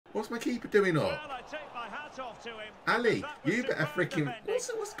What's my keeper doing up? Well, I take my hat off to him. Ali, That was you better superb freaking...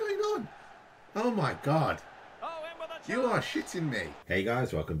 defending. What's going on? Oh my God. Oh, in with a You are challenge. shitting me. Hey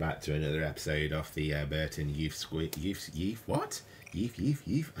guys, welcome back to another episode of the Burton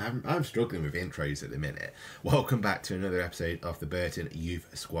I'm struggling with intros at the minute. Welcome back to another episode of the Burton Youth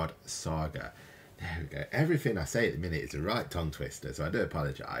Squad Saga. There we go. Everything I say at the minute is a right tongue twister, so I do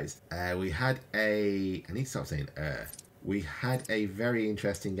apologise. We had a... I need to stop saying We had a very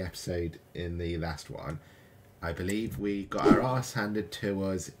interesting episode in the last one. I believe we got our arse handed to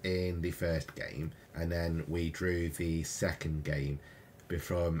us in the first game, and then we drew the second game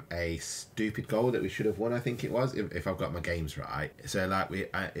from a stupid goal that we should have won, I think it was, if I've got my games right. So, like,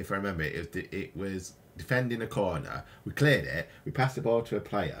 if I remember, it was defending a corner. We cleared it, we passed the ball to a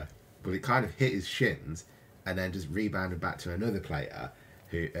player, but it kind of hit his shins, and then just rebounded back to another player,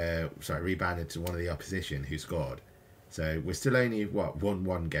 who, rebounded to one of the opposition who scored. So we're still only, won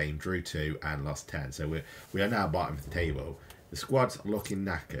one game, drew 2 and lost 10. So we are now bottom of the table. The squad's looking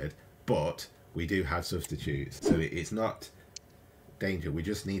knackered, but we do have substitutes. So it's not danger. We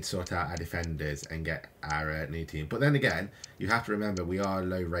just need to sort out our defenders and get our new team. But then again, you have to remember we are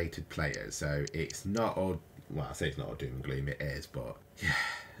low-rated players. So it's not all, well, I say it's not all doom and gloom, it is, but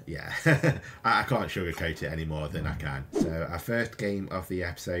yeah, I can't sugarcoat it any more than I can. So our first game of the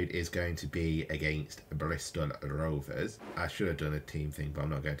episode is going to be against Bristol Rovers. I should have done a team thing, but I'm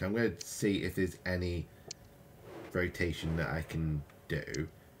not going to. I'm going to see if there's any rotation that I can do.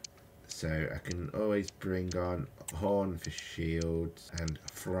 So I can always bring on Horn for Shields and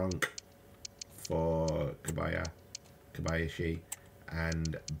Frank for Kobayashi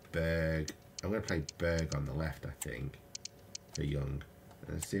and Berg. I'm going to play Berg on the left, I think, for Young.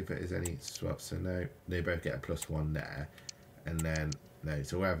 Let's see if there's any swaps. So no, they both get a +1 there. And then, no,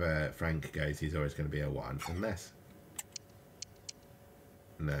 so wherever Frank goes, he's always going to be a 1. Unless...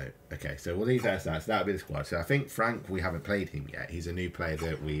 No. Okay, so we'll leave that aside. So that'll be the squad. So I think Frank, we haven't played him yet. He's a new player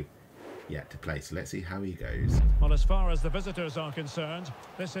that we've yet to play. So let's see how he goes. Well, as far as the visitors are concerned,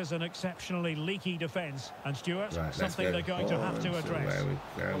 this is an exceptionally leaky defence. And Stuart, Right, something they're going to have to address. So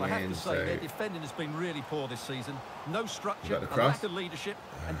Well, I have to say, their defending has been really poor this season. No structure, the a cross? lack of leadership,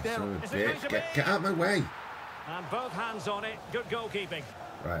 and Is it going to be? Get out of my way. And both hands on it. Good goalkeeping.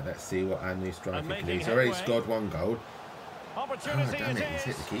 Right, let's see what our new striker And can do. making He's already headway. scored 1 goal. Oh, Opportunity damn it, it he's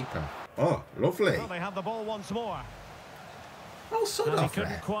hit is. the keeper. Oh, lovely. Well, they have the ball once more. Oh, sod And he off couldn't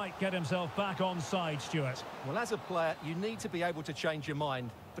there. quite get himself back on side, Stuart. well, as a player, you need to be able to change your mind,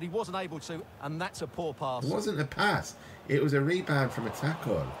 but he wasn't able to, and that's a poor pass. It wasn't a pass. It was a rebound from a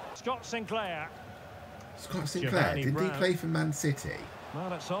tackle. Scott Sinclair. Scott Sinclair, Giovanni didn't he Brown. play for Man City?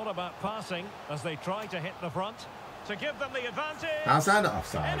 Well, it's all about passing as they try to hit the front to give them the advantage. How's that not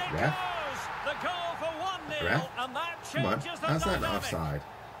offside, And it ref? goes! The goal for 1-0, Ref? and that Come on, changes the how's that not dynamic. offside?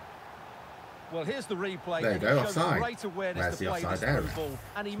 Well, here's the replay. There you and go, he showed offside. great awareness Where's to the play offside this there, through ref? ball,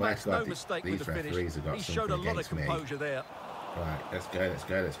 and he Swear makes to no God, mistake with these the referees finish. have got He showed a something lot of against me. composure there. Right,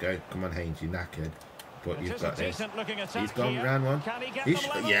 let's go. Come on, Haynes, you're knackered. But It you've is a got this. decent-looking attack He's gone here. round one. Can he get He's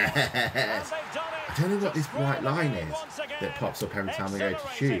them level? yes. And they've done it. I don't know what To this square white the line lead is once again. that pops up every time I go to shoot.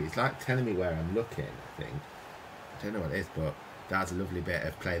 Exhilarating. It's like telling me where I'm looking, I think. I don't know what it is, but that's a lovely bit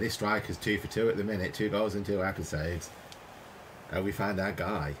of play. This striker's 2 for 2 at the minute, 2 goals in 2 episodes. And we found our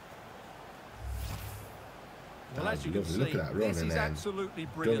guy. Well, Oh, as you can lovely. see, Look at that run, this and is then absolutely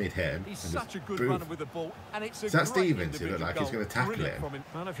dummied brilliant. him He's and such just a good boof. runner with the ball, and it's a Is that great Stevens who looked individual like he's goal. going to tackle Brilliant him? from him.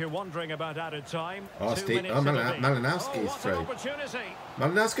 Well, if you're wondering about added time, Oh, 2 Steve, minutes oh, it'll be. Malinowski's what through. an opportunity.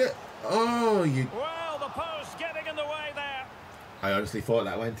 Malinowski. Oh, you... Well, the post getting in the way there. I honestly thought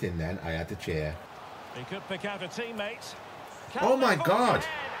that went in then. I had to cheer. He could pick out a teammate. Can Oh they my forge God. ahead?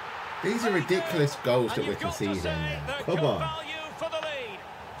 These are ridiculous goals that And we're you've got to conceding say now. they're Come good on. value for the lead.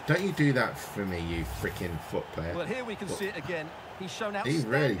 Don't you do that for me, you freaking foot player. Well, here we can see it again. He's shown He outstanding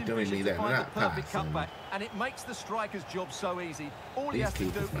really dummied me vision there to with find that the perfect pass, and cutback, and it makes the striker's job so easy. All he these has to do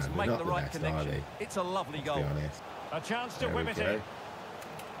keepers, is man, they're make not the the right best, are connection. they? It's a lovely To goal. be honest. A chance to There we whip it go. in.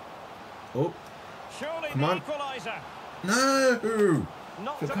 Oh, Surely Come the on. equaliser. no!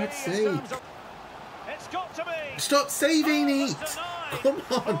 Not For to God's be in sake. terms of... It's got to be. Stop saving Oh, it! it's denied. Come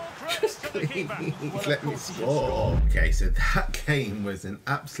on, Full credit just to the keeper. please Well, let of me course he just score. Okay, so that game was an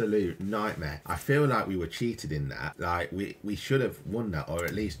absolute nightmare. I feel like we were cheated in that. Like, we should have won that, or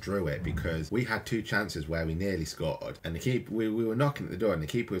at least drew it, because we had 2 chances where we nearly scored, and the keeper, we were knocking at the door, and the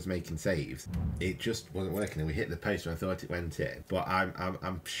keeper was making saves. It just wasn't working, and we hit the post, and I thought it went in. But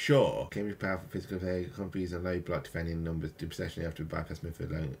I'm sure Cambridge powerful physical play, companies and low block defending numbers do possession after bypass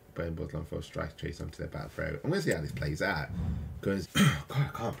midfield, bone balls long for strike chase onto their back throw. I'm going to see how this plays out, because God,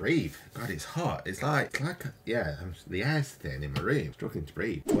 I can't breathe. breathe. God, it's hot. It's like yeah, the air's thin in my room. Struggling to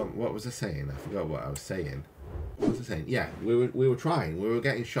breathe. What was I saying? I forgot what I was saying. What was I saying? Yeah, we were trying. We were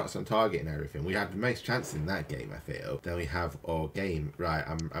getting shots on target and everything. We had the most chances in that game, I feel. Then we have our game. Right,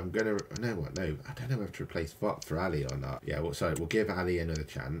 I'm gonna... No, what? No, I don't know whether to replace Fox for Ali or not. Yeah, well, sorry, we'll give Ali another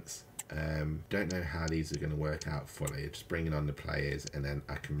chance. Don't know how these are going to work out fully. Just bringing on the players and then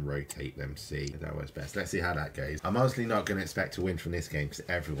I can rotate them, see if that works best. Let's see how that goes. I'm honestly not going to expect to win from this game because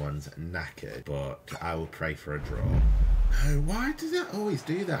everyone's knackered, but I will pray for a draw. No, why does it always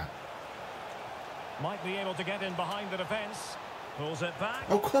do that? Might be able to get in behind the defence. Pulls it back.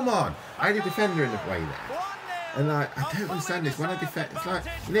 Oh, come on. I had a defender in the way there. And like, I don't understand this. When I defend, it's like,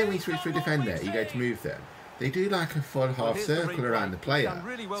 you know when you switch to a defender, you go to move them. They do like a full half circle around the player.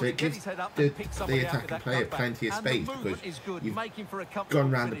 So it gives the attacking player plenty of space because you've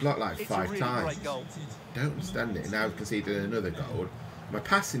gone around the block like 5 times. Don't understand it. Now I've conceded another goal. My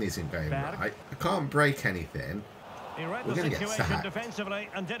passing isn't going right. I can't break anything. We're going to get sacked. Defensively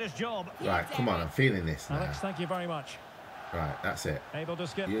and did his job. Right, come on, I'm feeling this now. Alex, thank you very much. Right, that's it. Able to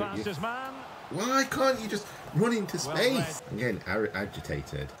skip past his man. Why can't you just run into space? I'm getting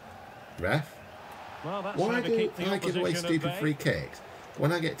agitated. Ref? Well, that's why do I give away stupid free kicks?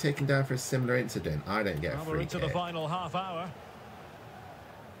 When I get taken down for a similar incident, I don't get a free kick. We're into the final half hour.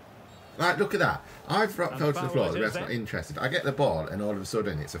 Right, look at that. I've fell to the floor, the ref's not interested. I get the ball and all of a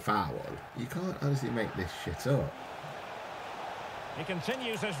sudden it's a foul. You can't honestly make this shit up. He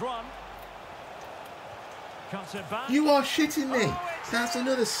continues his run. Cuts it back. You are shitting me. That's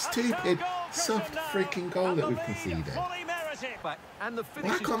another stupid, soft freaking goal that we've conceded.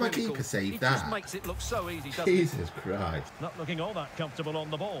 Why can't my keeper save that? Just makes it look so easy, Jesus Christ. Not looking all that comfortable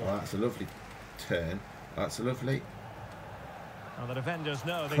on the ball. Oh, that's a lovely turn. That's a lovely... And the defenders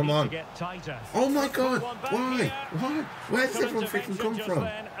know they Come need on. to get tighter. Oh my God! Why? Why? Where does everyone freaking come from?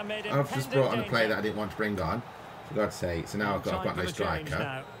 I've just brought on a player that I didn't want to bring on. For God's sake. So now I've got no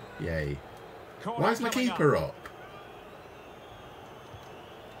striker. Yay. Why is my keeper up?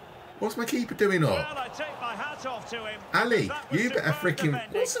 What's my keeper doing up? Well, I take my hat off to him. Ali, you better freaking...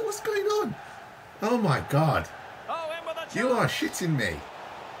 What's going on? Oh my God. You are shitting me.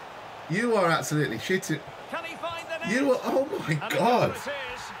 You are absolutely shitting... Can he find the net? You are... Oh my God.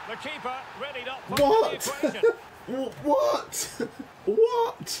 The keeper ready to what? What?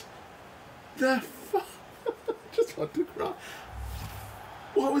 What? The fuck? I just want to cry.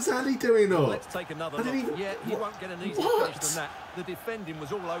 What was Ali doing up? Let's take another look. Yeah, he won't get an easier finish than that. The defending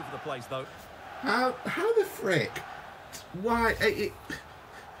was all over the place, though. How the frick? Why?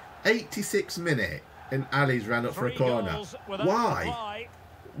 86 minute and Ali's ran up for a corner. Why?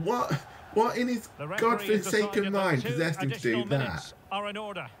 What in his godforsaken mind possessed him to do that? Are in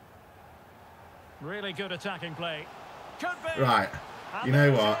order. Really good attacking play. Right. You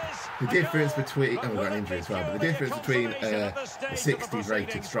know what? The difference between... Oh, we've got an injury as well. But the difference between a 60s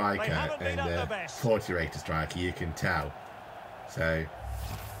rated striker and a 40 rated striker, you can tell. So...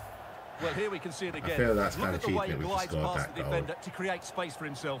 Well, here we can see it again. I feel that's kind of cheap that we just scored that goal. To create space for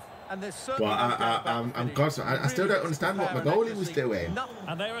himself. And there's well, I still don't understand what my goalie was doing.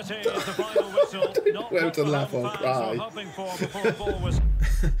 And there it is, the final whistle. Not whether to laugh or cry. Before the ball was...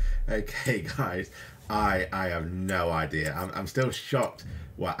 Okay, guys. I have no idea. I'm still shocked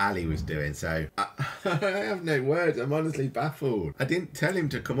what Ali was doing, so I have no words. I'm honestly baffled. I didn't tell him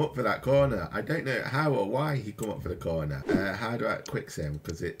to come up for that corner. I don't know how or why he come up for the corner. How do I quick sim?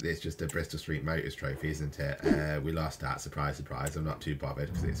 Because it's just a Bristol Street Motors trophy, isn't it? We lost that, surprise, surprise. I'm not too bothered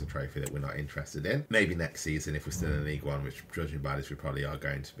because it's a trophy that we're not interested in. Maybe next season if we're still in League One, which judging by this we probably are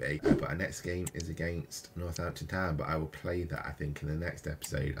going to be. But our next game is against Northampton Town, but I will play that I think in the next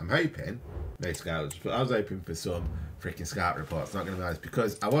episode. I'm hoping, no scouts, but I was hoping for some freaking scout reports, not going to be honest,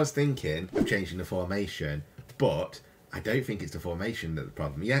 because I was thinking of changing the formation, but I don't think it's the formation that's the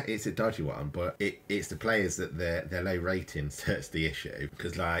problem. Yeah, it's a dodgy one, but it's the players that their low ratings that's the issue.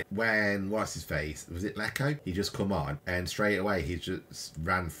 Because like when what's his face, was it Lecco? He just come on and straight away he just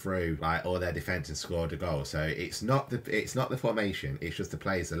ran through like all their defence and scored a goal. So it's not the formation, it's just the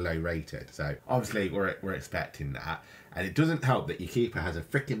players that are low rated. So obviously we're expecting that. And it doesn't help that your keeper has a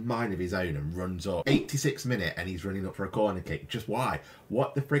freaking mind of his own and runs up 86 minute and he's running up for a corner kick. Just why?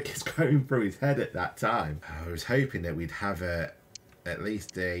 What the frick is going through his head at that time? I was hoping that we'd have at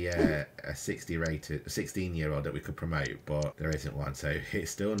least a 16-year-old that we could promote, but there isn't one, so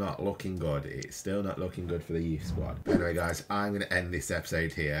it's still not looking good. It's still not looking good for the youth squad. But anyway, guys, I'm going to end this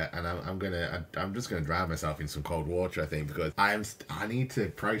episode here, and I'm just going to drown myself in some cold water, I think, because I need to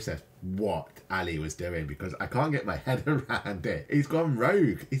process what Ali was doing, because I can't get my head around it. He's gone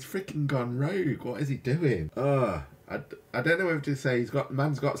rogue. He's freaking gone rogue. What is he doing? I don't know whether to say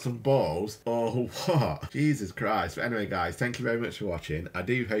man's got some balls or what. Jesus Christ. But anyway, guys, thank you very much for watching. I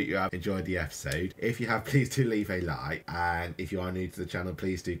do hope you have enjoyed the episode. If you have, please do leave a like. And if you are new to the channel,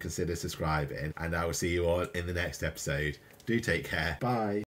 please do consider subscribing. And I will see you all in the next episode. Do take care. Bye.